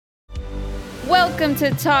Welcome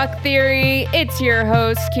to Talk Theory. It's your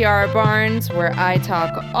host, Kiara Barnes, where I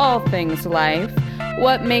talk all things life,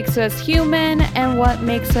 what makes us human, and what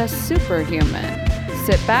makes us superhuman.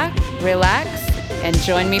 Sit back, relax, and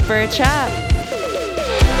join me for a chat.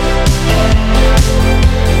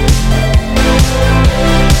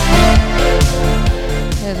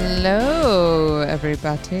 Hello,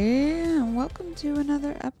 everybody, and welcome to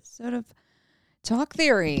another episode of Talk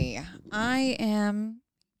Theory. I am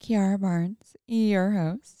Kiara Barnes, your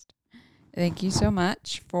host. Thank you so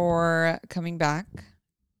much for coming back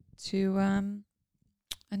to a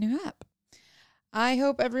new app. I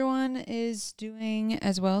hope everyone is doing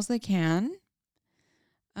as well as they can.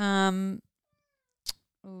 Luna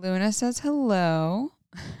says hello.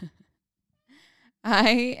 I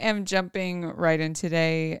am jumping right in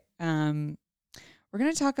today. We're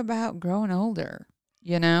going to talk about growing older,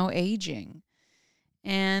 aging.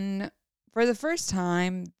 And for the first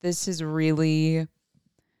time, this has really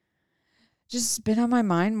just been on my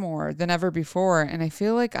mind more than ever before. And I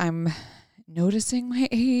feel like I'm noticing my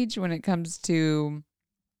age when it comes to,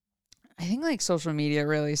 I think like social media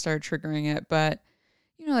really started triggering it. But,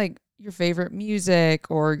 like your favorite music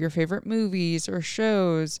or your favorite movies or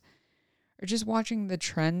shows or just watching the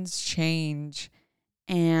trends change.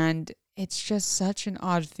 And it's just such an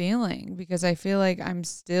odd feeling because I feel like I'm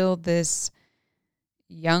still this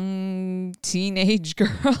young teenage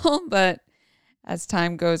girl, but as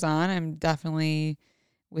time goes on, I'm definitely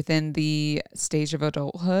within the stage of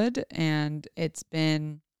adulthood, and it's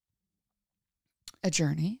been a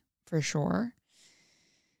journey for sure.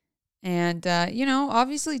 And,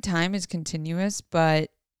 obviously time is continuous, but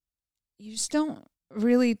you just don't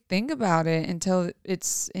really think about it until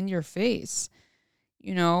it's in your face.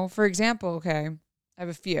 For example, okay, I have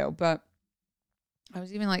a few, but I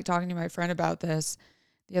was even like talking to my friend about this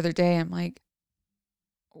the other day. I'm like,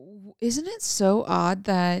 isn't it so odd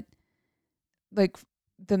that like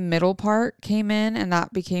the middle part came in and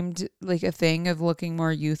that became like a thing of looking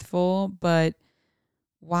more youthful, but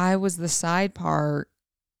why was the side part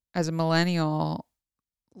as a millennial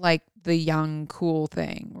like the young cool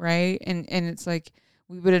thing, right? And it's like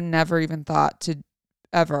we would have never even thought to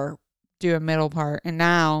ever do a middle part, and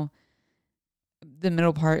now the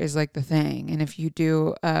middle part is like the thing. And if you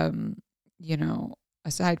do a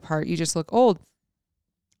side part, you just look old.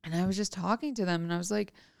 And I was just talking to them and I was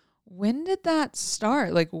like, when did that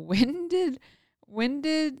start? Like when did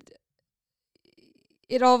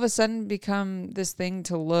it all of a sudden become this thing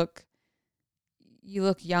to you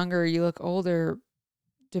look younger, you look older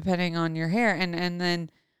depending on your hair, and then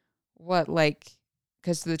what, like,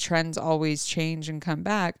 because the trends always change and come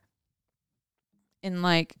back in,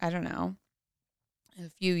 like, I don't know, a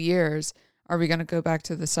few years, are we going to go back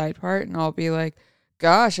to the side part and I'll be like,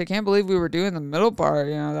 gosh, I can't believe we were doing the middle part.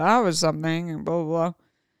 That was something and blah, blah, blah.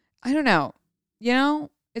 I don't know.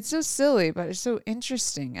 It's so silly, but it's so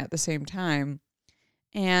interesting at the same time.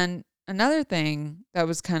 And another thing that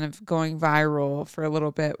was kind of going viral for a little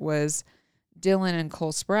bit was Dylan and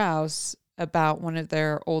Cole Sprouse about one of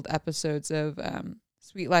their old episodes of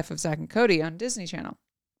Sweet Life of Zack and Cody on Disney Channel.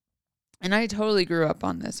 And I totally grew up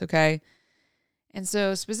on this, okay? And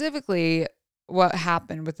so specifically what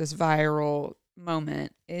happened with this viral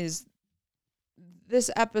moment is this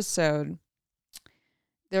episode,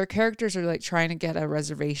 their characters are like trying to get a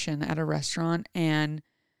reservation at a restaurant, and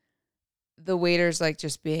the waiter's like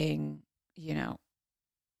just being,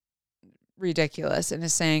 ridiculous and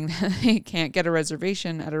is saying that they can't get a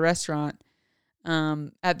reservation at a restaurant,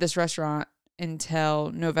 at this restaurant until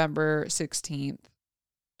November 16th,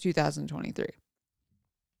 2023.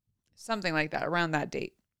 Something like that, around that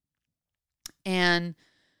date. And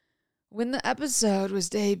when the episode was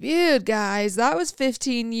debuted, guys, that was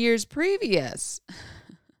 15 years previous.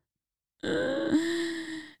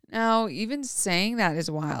 Now, even saying that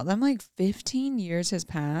is wild. I'm like, 15 years has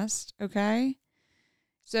passed, okay?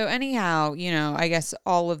 So anyhow, I guess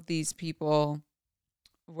all of these people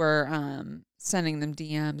were sending them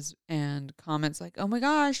DMs and comments like, oh my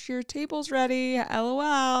gosh, your table's ready,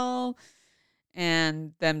 LOL.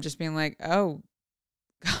 And them just being like, oh,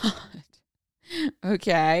 God.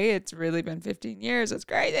 Okay, it's really been 15 years. That's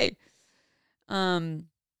crazy. And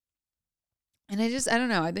I don't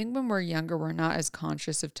know. I think when we're younger, we're not as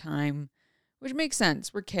conscious of time, which makes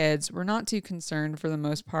sense. We're kids. We're not too concerned for the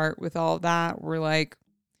most part with all that. We're like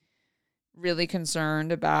really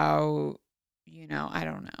concerned about, I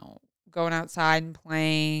don't know, going outside and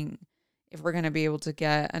playing, if we're going to be able to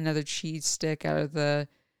get another cheese stick out of the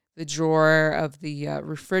drawer of the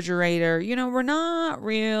refrigerator. We're not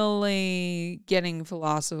really getting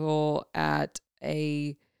philosophical at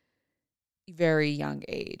a very young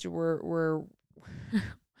age. We're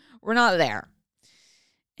we're not there.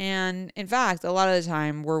 And in fact, a lot of the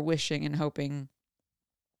time we're wishing and hoping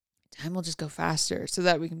time will just go faster so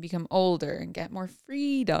that we can become older and get more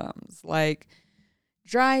freedoms, like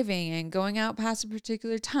driving and going out past a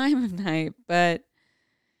particular time of night. But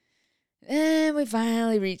then we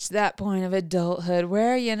finally reach that point of adulthood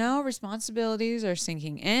where, responsibilities are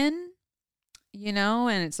sinking in,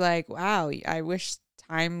 and it's like, wow, I wish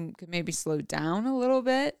time could maybe slow down a little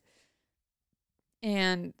bit.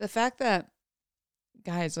 And the fact that,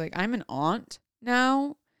 guys, like, I'm an aunt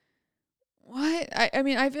now. What? I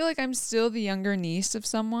mean, I feel like I'm still the younger niece of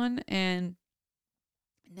someone, and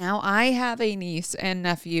now I have a niece and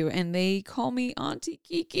nephew, and they call me Auntie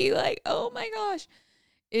Kiki. Like, oh my gosh.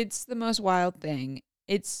 It's the most wild thing.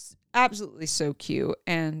 It's absolutely so cute,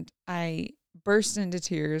 and I burst into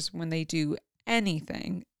tears when they do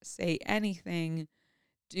anything, say anything,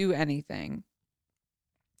 do anything.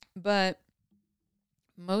 But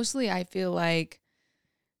mostly I feel like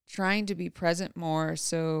trying to be present more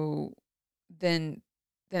so than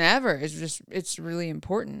ever is it's really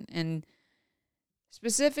important. And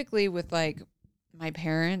specifically with like my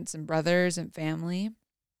parents and brothers and family.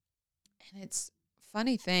 And it's a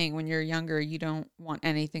funny thing, when you're younger, you don't want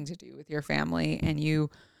anything to do with your family and you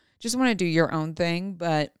just want to do your own thing.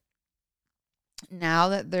 But now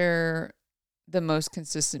that they're the most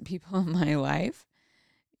consistent people in my life,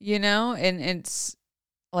 and it's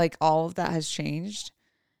like all of that has changed.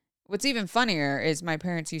 What's even funnier is my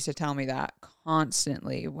parents used to tell me that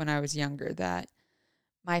constantly when I was younger, that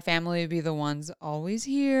my family would be the ones always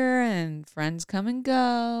here and friends come and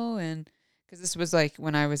go. And because this was like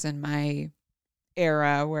when I was in my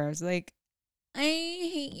era where I was like, I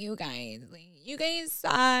hate you guys. Like, you guys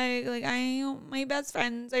suck. Like, my best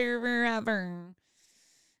friends are forever.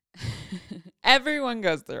 Everyone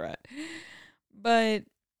goes through it. But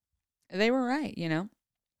they were right, And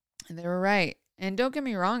they were right. And don't get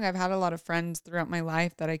me wrong, I've had a lot of friends throughout my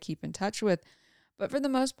life that I keep in touch with. But for the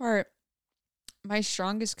most part, my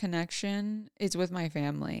strongest connection is with my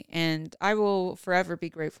family. And I will forever be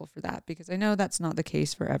grateful for that, because I know that's not the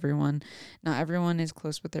case for everyone. Not everyone is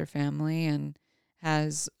close with their family and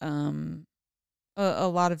has a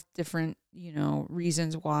lot of different,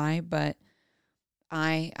 reasons why. But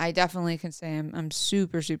I definitely can say I'm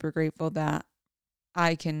super, super grateful that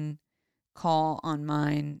I can call on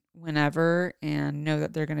mine whenever and know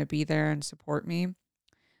that they're going to be there and support me.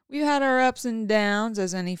 We've had our ups and downs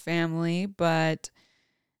as any family, but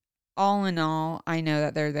all in all, I know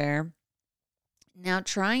that they're there. Now,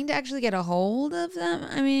 trying to actually get a hold of them,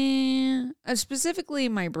 I mean, specifically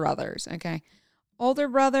my brothers, okay? Older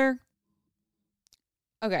brother.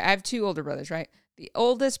 Okay, I have two older brothers, right? The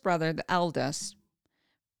oldest brother, the eldest,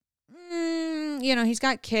 he's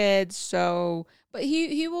got kids, so, but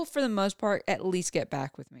he will, for the most part, at least get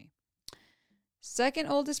back with me. Second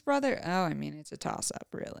oldest brother, oh, I mean, it's a toss-up,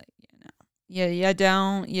 really, Yeah, you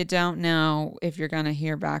don't know if you're going to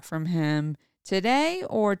hear back from him today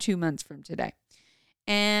or 2 months from today.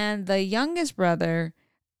 And the youngest brother,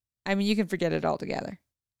 I mean, you can forget it altogether.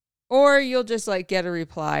 Or you'll just like get a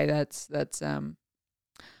reply that's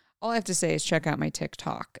all I have to say is check out my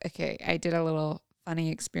TikTok. Okay, I did a little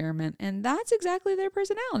funny experiment, and that's exactly their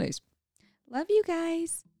personalities. Love you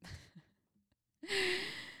guys.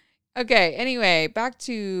 Okay, anyway, back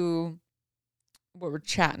to what we're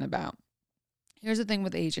chatting about. Here's the thing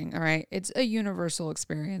with aging, all right? It's a universal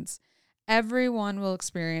experience. Everyone will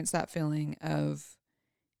experience that feeling of,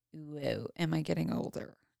 whoa, am I getting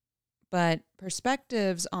older? But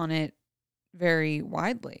perspectives on it vary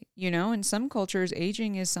widely. In some cultures,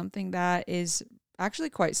 aging is something that is actually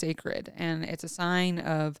quite sacred, and it's a sign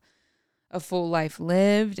of a full life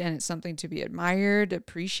lived, and it's something to be admired,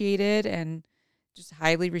 appreciated, and just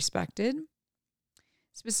highly respected.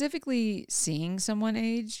 Specifically, seeing someone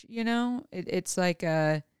age, it's like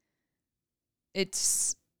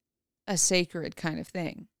it's a sacred kind of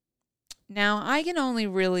thing. Now, I can only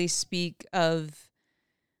really speak of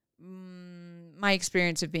my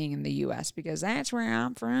experience of being in the U.S. because that's where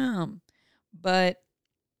I'm from. But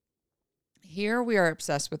here we are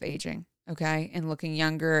obsessed with aging, okay, and looking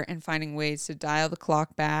younger and finding ways to dial the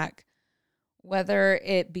clock back, whether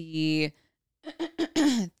it be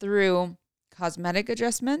through cosmetic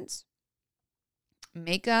adjustments,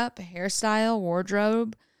 makeup, hairstyle,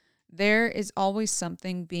 wardrobe. There is always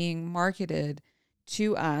something being marketed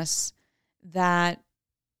to us that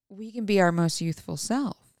we can be our most youthful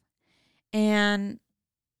self. And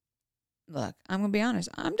look, I'm going to be honest.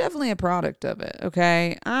 I'm definitely a product of it,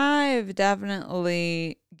 okay? I've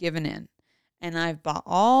definitely given in. And I've bought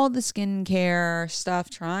all the skincare stuff,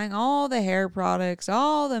 trying all the hair products,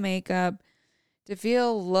 all the makeup, to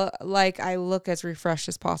feel like I look as refreshed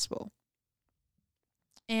as possible.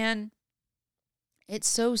 And it's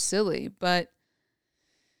so silly, but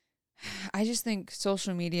I just think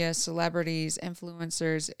social media, celebrities,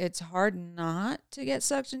 influencers, it's hard not to get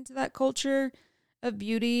sucked into that culture of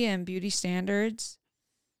beauty and beauty standards.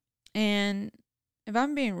 And if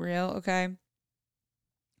I'm being real, okay,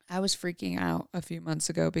 I was freaking out a few months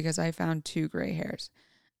ago because I found 2 gray hairs.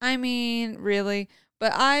 I mean, really?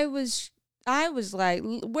 But I was like,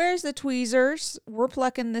 where's the tweezers? We're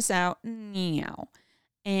plucking this out. Meow.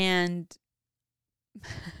 And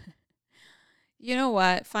you know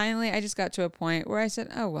what? Finally, I just got to a point where I said,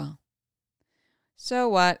 oh, well, so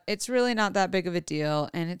what? It's really not that big of a deal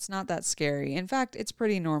and it's not that scary. In fact, it's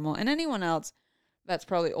pretty normal. And anyone else that's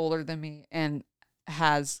probably older than me and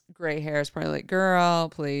has gray hair is probably like, girl,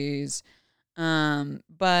 please.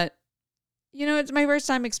 But it's my first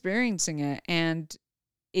time experiencing it, and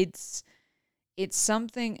it's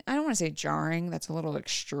something, I don't want to say jarring, that's a little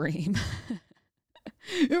extreme.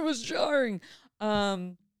 It was jarring.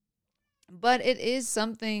 But it is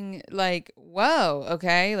something like, whoa,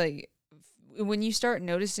 okay, like when you start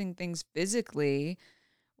noticing things physically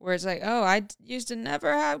where it's like, oh, I used to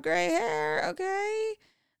never have gray hair, okay?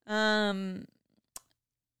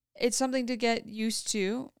 It's something to get used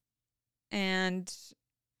to and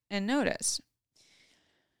notice.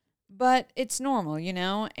 But it's normal,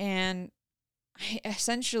 and I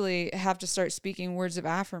essentially have to start speaking words of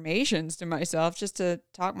affirmations to myself just to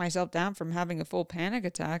talk myself down from having a full panic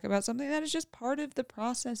attack about something that is just part of the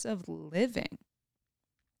process of living.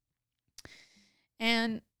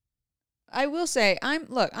 And I will say,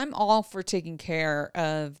 I'm all for taking care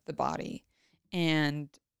of the body and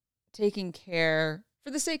taking care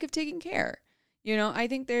for the sake of taking care. I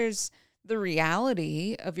think there's the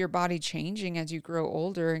reality of your body changing as you grow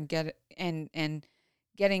older and getting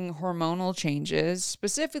hormonal changes.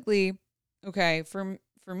 Specifically, okay, for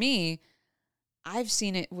me, I've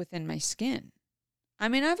seen it within my skin. I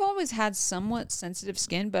mean, I've always had somewhat sensitive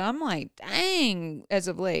skin, but I'm like, dang, as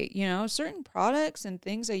of late, certain products and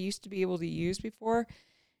things I used to be able to use before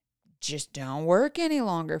just don't work any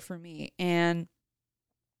longer for me. And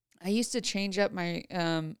I used to change up my,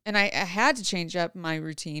 and I had to change up my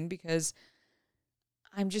routine because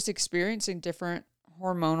I'm just experiencing different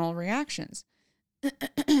hormonal reactions.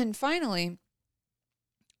 And finally,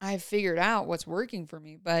 I've figured out what's working for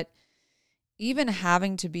me, but even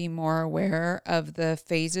having to be more aware of the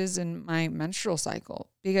phases in my menstrual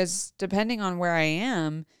cycle, because depending on where I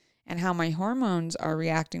am and how my hormones are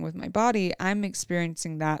reacting with my body, I'm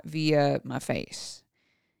experiencing that via my face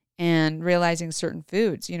and realizing certain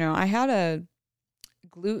foods. I had a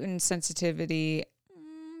gluten sensitivity,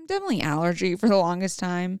 definitely allergy for the longest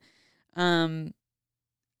time.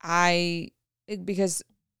 Because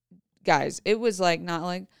guys, it was like, not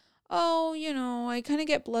like, oh, I kind of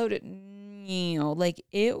get bloated. Like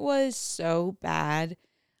it was so bad.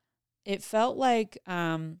 It felt like,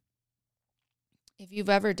 if you've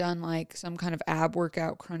ever done like some kind of ab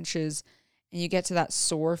workout crunches and you get to that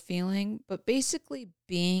sore feeling, but basically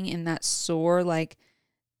being in that sore, like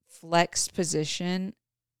flexed position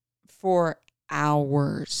for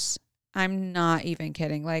hours. I'm not even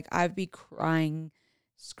kidding. Like I'd be crying,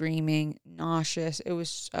 screaming, nauseous. It was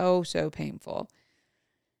so painful.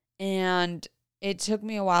 And it took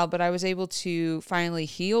me a while, but I was able to finally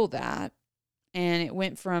heal that. And it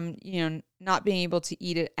went from, not being able to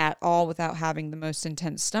eat it at all without having the most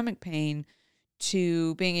intense stomach pain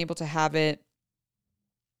to being able to have it,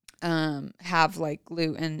 have like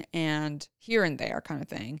gluten and here and there kind of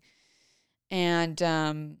thing. And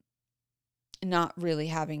not really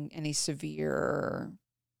having any severe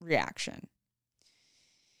reaction.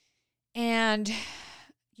 And,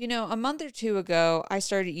 a month or two ago, I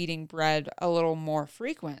started eating bread a little more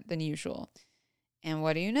frequent than usual. And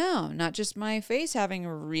what do you know? Not just my face having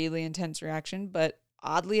a really intense reaction, but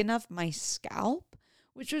oddly enough, my scalp,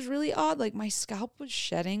 which was really odd. Like my scalp was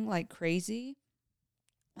shedding like crazy.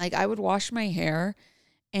 Like I would wash my hair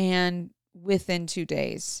and within 2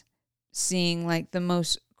 days, seeing like the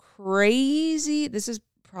most crazy, this is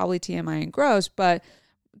probably TMI and gross, but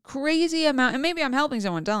crazy amount, and maybe I'm helping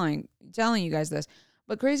someone telling you guys this,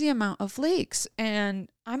 but crazy amount of flakes. And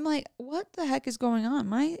I'm like, what the heck is going on?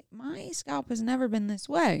 My scalp has never been this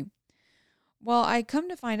way. Well, I come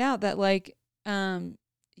to find out that like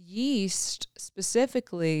yeast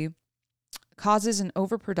specifically causes an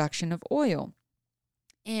overproduction of oil.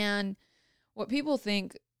 And what people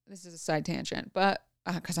think, this is a side tangent, but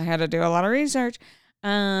because I had to do a lot of research,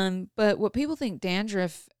 but what people think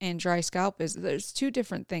dandruff and dry scalp is, there's 2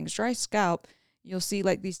 different things. Dry scalp, you'll see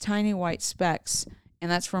like these tiny white specks And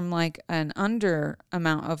that's from like an under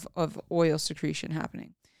amount of oil secretion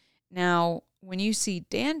happening. Now, when you see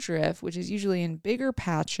dandruff, which is usually in bigger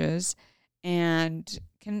patches and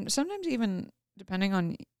can sometimes even, depending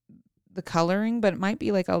on the coloring, but it might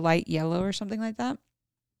be like a light yellow or something like that.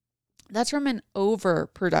 That's from an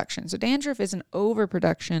overproduction. So dandruff is an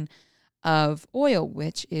overproduction of oil,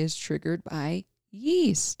 which is triggered by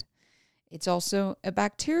yeast. It's also a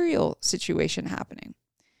bacterial situation happening.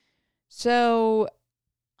 So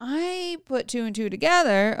I put two and two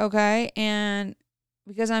together, okay, and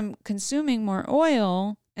because I'm consuming more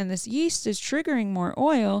oil and this yeast is triggering more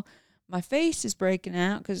oil, my face is breaking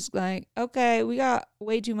out because, like, okay, we got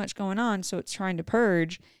way too much going on, so it's trying to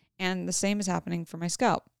purge, and the same is happening for my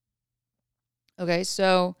scalp. Okay,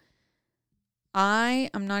 so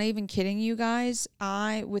I'm not even kidding you guys.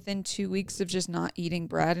 Within 2 weeks of just not eating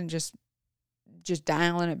bread and just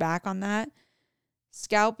dialing it back on that,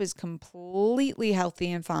 scalp is completely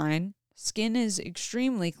healthy and fine. Skin is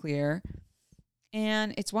extremely clear.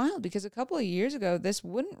 And it's wild because a couple of years ago, this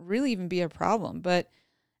wouldn't really even be a problem. But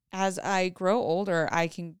as I grow older,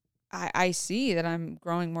 I see that I'm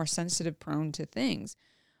growing more sensitive, prone to things,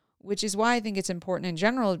 which is why I think it's important in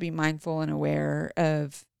general to be mindful and aware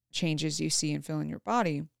of changes you see and feel in your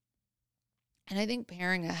body. And I think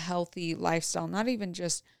pairing a healthy lifestyle, not even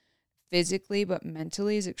just physically, but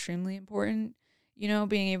mentally, is extremely important. You know,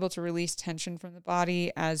 being able to release tension from the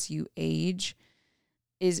body as you age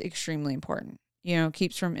is extremely important. You know,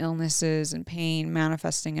 keeps from illnesses and pain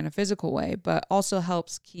manifesting in a physical way, but also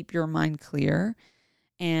helps keep your mind clear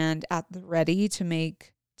and at the ready to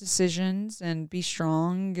make decisions and be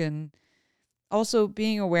strong. And also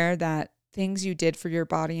being aware that things you did for your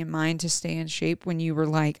body and mind to stay in shape when you were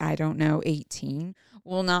like, I don't know, 18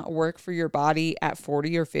 will not work for your body at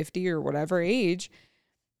 40 or 50 or whatever age.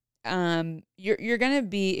 You're going to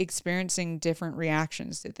be experiencing different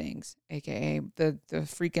reactions to things, aka the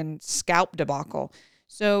freaking scalp debacle.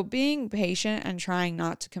 So being patient and trying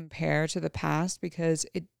not to compare to the past, because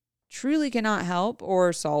it truly cannot help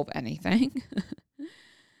or solve anything.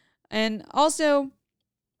 And also,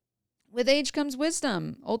 with age comes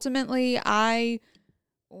wisdom. Ultimately, I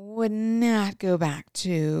would not go back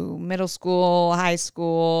to middle school, high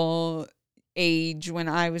school age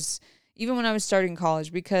even when I was starting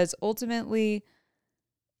college, because ultimately,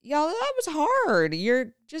 y'all, that was hard.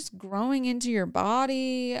 You're just growing into your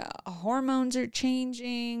body. Hormones are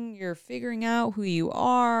changing. You're figuring out who you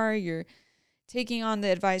are. You're taking on the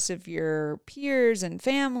advice of your peers and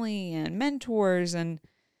family and mentors. And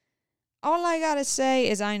all I got to say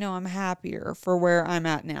is I know I'm happier for where I'm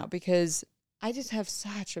at now, because I just have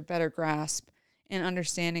such a better grasp and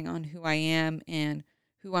understanding on who I am and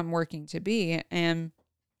who I'm working to be. And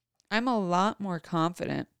I'm a lot more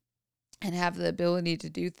confident and have the ability to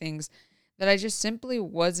do things that I just simply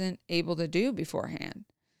wasn't able to do beforehand.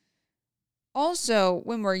 Also,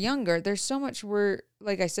 when we're younger, there's so much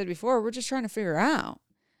like I said before, we're just trying to figure out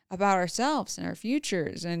about ourselves and our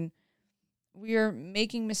futures. And we are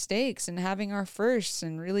making mistakes and having our firsts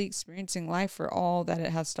and really experiencing life for all that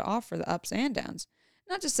it has to offer, the ups and downs.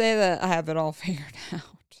 Not to say that I have it all figured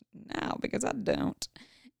out now, because I don't.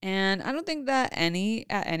 And I don't think that at any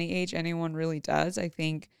age anyone really does. I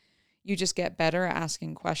think you just get better at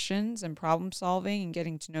asking questions and problem solving and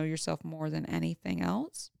getting to know yourself more than anything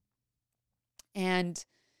else. And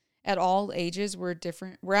at all ages, we're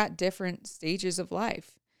at different stages of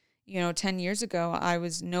life. 10 years ago, I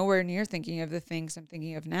was nowhere near thinking of the things I'm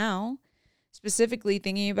thinking of now, specifically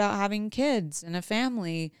thinking about having kids and a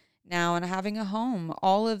family now and having a home.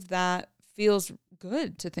 All of that feels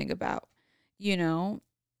good to think about,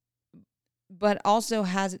 but also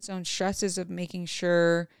has its own stresses of making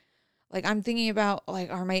sure, like, I'm thinking about,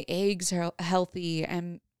 like, are my eggs healthy?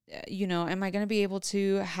 And, am I going to be able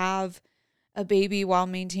to have a baby while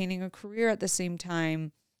maintaining a career at the same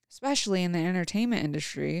time, especially in the entertainment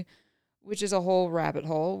industry, which is a whole rabbit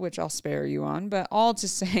hole, which I'll spare you on. But all to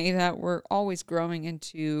say that we're always growing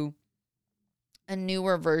into a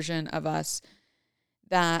newer version of us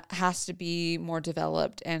that has to be more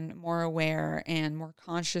developed and more aware and more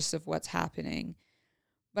conscious of what's happening.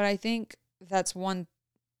 But I think that's one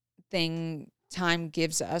thing time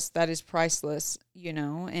gives us that is priceless,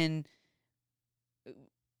 and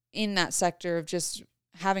in that sector of just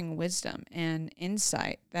having wisdom and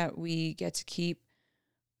insight that we get to keep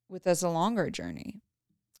with us a longer journey.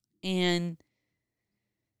 And,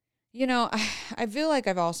 I feel like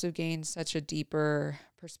I've also gained such a deeper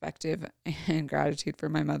perspective and gratitude for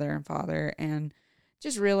my mother and father, and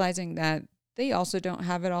just realizing that they also don't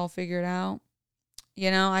have it all figured out.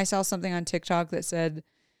 I saw something on TikTok that said,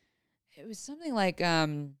 it was something like,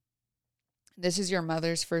 This is your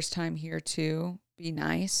mother's first time here too. Be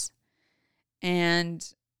nice. And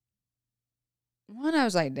one, I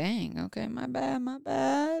was like, dang, okay, my bad, my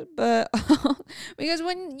bad. But because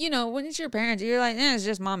when it's your parents, you're like, it's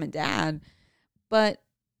just mom and dad. But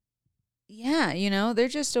yeah, they're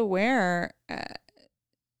just aware,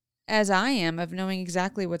 as I am, of knowing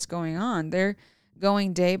exactly what's going on. They're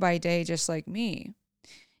going day by day, just like me.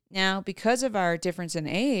 Now, because of our difference in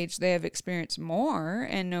age, they have experienced more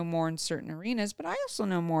and know more in certain arenas, but I also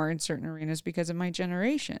know more in certain arenas because of my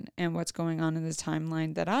generation and what's going on in the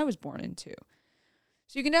timeline that I was born into.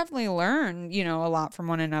 So you can definitely learn, a lot from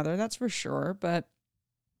one another, that's for sure. But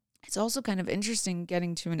it's also kind of interesting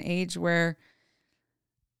getting to an age where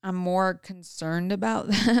I'm more concerned about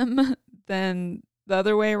them than the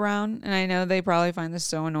other way around. And I know they probably find this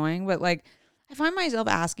so annoying, but like I find myself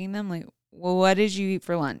asking them, like, well, what did you eat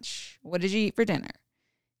for lunch? What did you eat for dinner?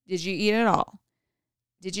 Did you eat at all?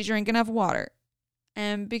 Did you drink enough water?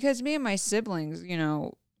 And because me and my siblings,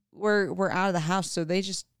 we're out of the house, so they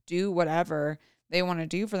just do whatever they want to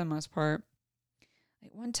do for the most part.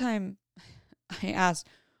 Like one time I asked,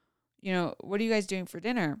 what are you guys doing for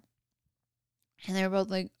dinner? And they were both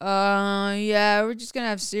like, yeah, we're just going to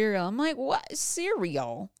have cereal. I'm like, what?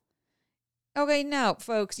 Cereal? Okay, no,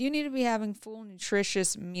 folks, you need to be having full,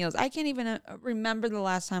 nutritious meals. I can't even remember the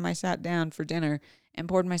last time I sat down for dinner and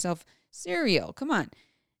poured myself cereal. Come on.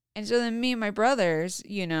 And so then me and my brothers,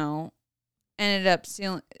 ended up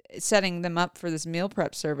setting them up for this meal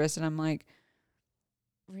prep service. And I'm like,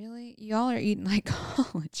 really? Y'all are eating like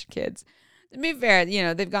college kids. To be fair,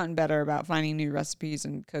 they've gotten better about finding new recipes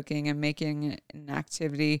and cooking and making an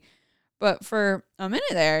activity. But for a minute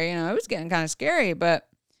there, it was getting kind of scary. But,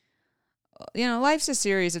 life's a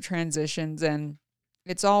series of transitions and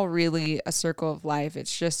it's all really a circle of life.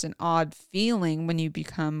 It's just an odd feeling when you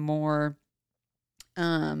become more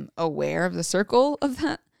aware of the circle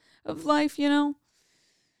of life,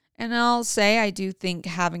 And I'll say I do think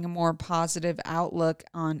having a more positive outlook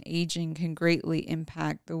on aging can greatly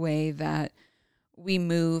impact the way that we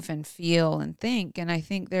move and feel and think. And I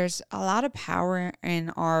think there's a lot of power in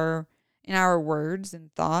our words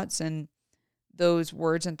and thoughts, and those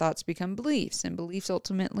words and thoughts become beliefs, and beliefs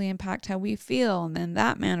ultimately impact how we feel, and then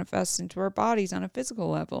that manifests into our bodies on a physical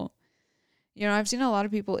level. I've seen a lot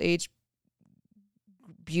of people age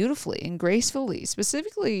beautifully and gracefully,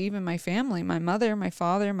 specifically even my family, my mother, my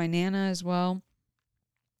father, my Nana as well.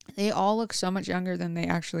 They all look so much younger than they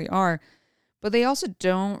actually are, but they also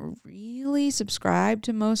don't really subscribe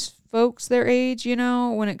to most folks their age,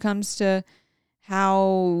 when it comes to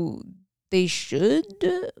how they should,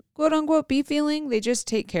 quote unquote, be feeling. They just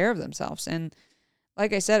take care of themselves. And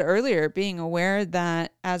like I said earlier, being aware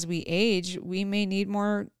that as we age, we may need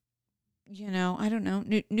more, I don't know,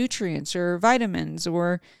 nutrients or vitamins,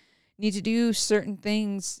 or need to do certain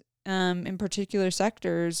things in particular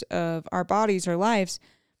sectors of our bodies or lives,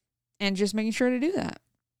 and just making sure to do that.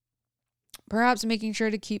 Perhaps making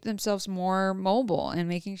sure to keep themselves more mobile and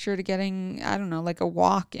making sure to getting, I don't know, like a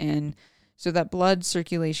walk in so that blood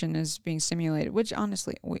circulation is being stimulated, which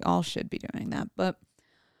honestly, we all should be doing that. But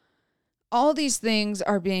all these things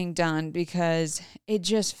are being done because it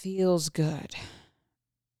just feels good,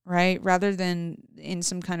 right? Rather than in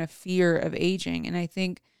some kind of fear of aging. And I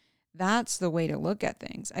think that's the way to look at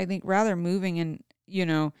things. I think rather moving in,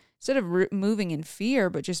 instead of moving in fear,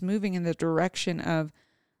 but just moving in the direction of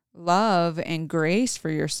love and grace for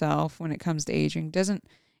yourself when it comes to aging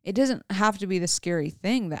it doesn't have to be the scary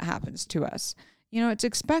thing that happens to us. It's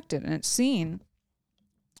expected and it's seen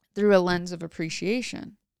through a lens of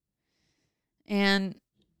appreciation. And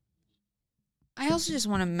I also just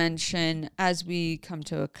want to mention, as we come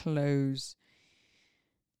to a close,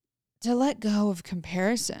 to let go of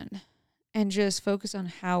comparison and just focus on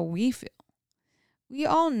how we feel. We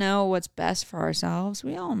all know what's best for ourselves.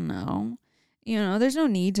 We all know. There's no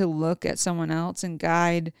need to look at someone else and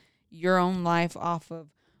guide your own life off of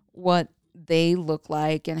what they look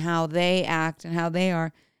like and how they act and how they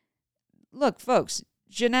are. Look, folks,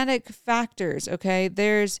 genetic factors, okay?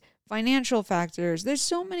 There's financial factors. There's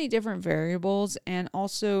so many different variables and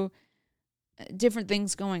also different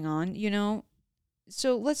things going on,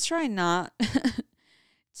 So let's try not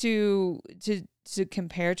to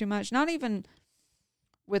compare too much, not even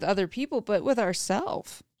with other people, but with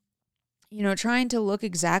ourselves. Trying to look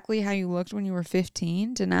exactly how you looked when you were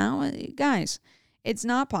 15 to now, guys, it's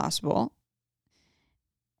not possible.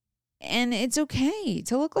 And it's okay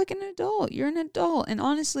to look like an adult. You're an adult. And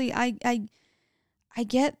honestly, I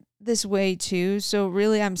get this way too. So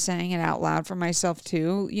really, I'm saying it out loud for myself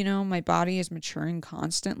too. My body is maturing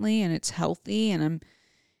constantly and it's healthy, and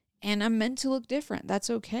And I'm meant to look different. That's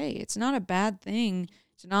okay. It's not a bad thing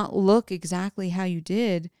to not look exactly how you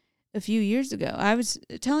did a few years ago. I was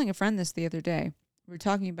telling a friend this the other day. We were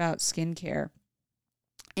talking about skincare.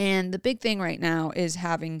 And the big thing right now is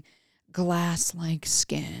having glass-like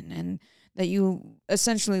skin and that you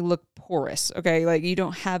essentially look porous, okay? Like you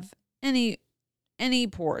don't have any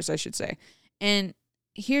pores, I should say. And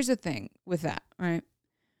here's the thing with that, right?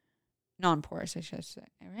 Non-porous, I should say,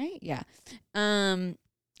 right? Yeah. And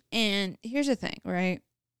here's the thing, right?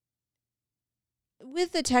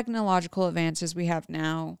 With the technological advances we have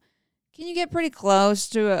now, can you get pretty close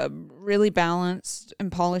to a really balanced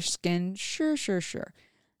and polished skin? Sure, sure, sure.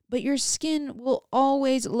 But your skin will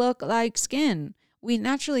always look like skin. We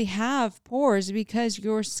naturally have pores because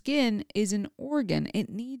your skin is an organ. It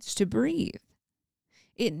needs to breathe.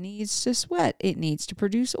 It needs to sweat. It needs to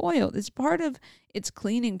produce oil. It's part of its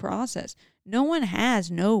cleaning process. No one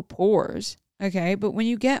has no pores, okay? But when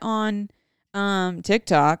you get on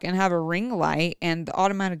TikTok and have a ring light and the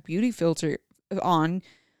automatic beauty filter on,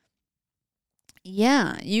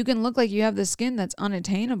 yeah, you can look like you have the skin that's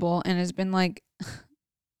unattainable and has been like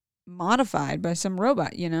modified by some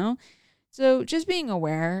robot, you know? So just being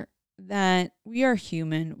aware that we are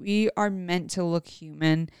human. We are meant to look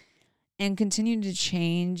human and continue to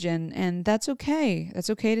change, and that's okay. That's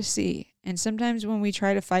okay to see. And sometimes when we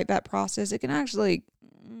try to fight that process, it can actually,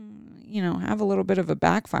 have a little bit of a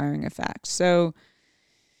backfiring effect. So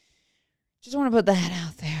just want to put that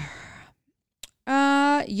out there.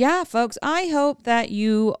 Yeah, folks, I hope that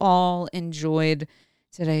you all enjoyed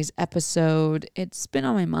today's episode. It's been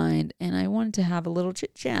on my mind, and I wanted to have a little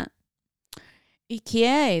chit chat.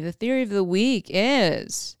 Okay, the theory of the week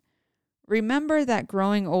is: remember that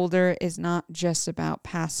growing older is not just about the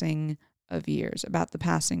passing of years.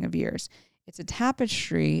 It's a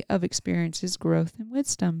tapestry of experiences, growth, and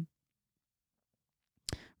wisdom.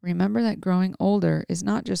 Remember that growing older is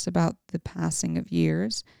not just about the passing of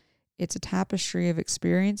years. It's a tapestry of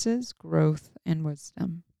experiences, growth, and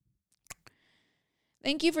wisdom.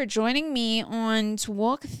 Thank you for joining me on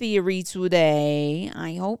Talk Theory today.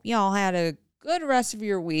 I hope y'all had a good rest of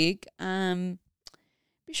your week. Be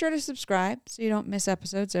sure to subscribe so you don't miss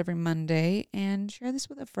episodes every Monday, and share this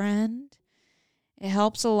with a friend. It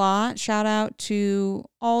helps a lot. Shout out to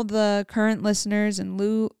all the current listeners and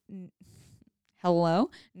new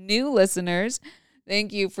listeners.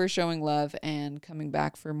 Thank you for showing love and coming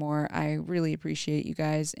back for more. I really appreciate you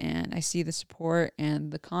guys, and I see the support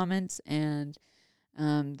and the comments and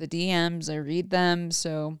the DMs. I read them,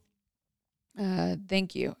 so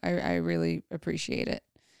thank you. I really appreciate it.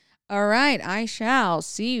 All right, I shall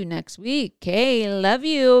see you next week. Okay, love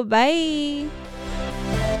you. Bye.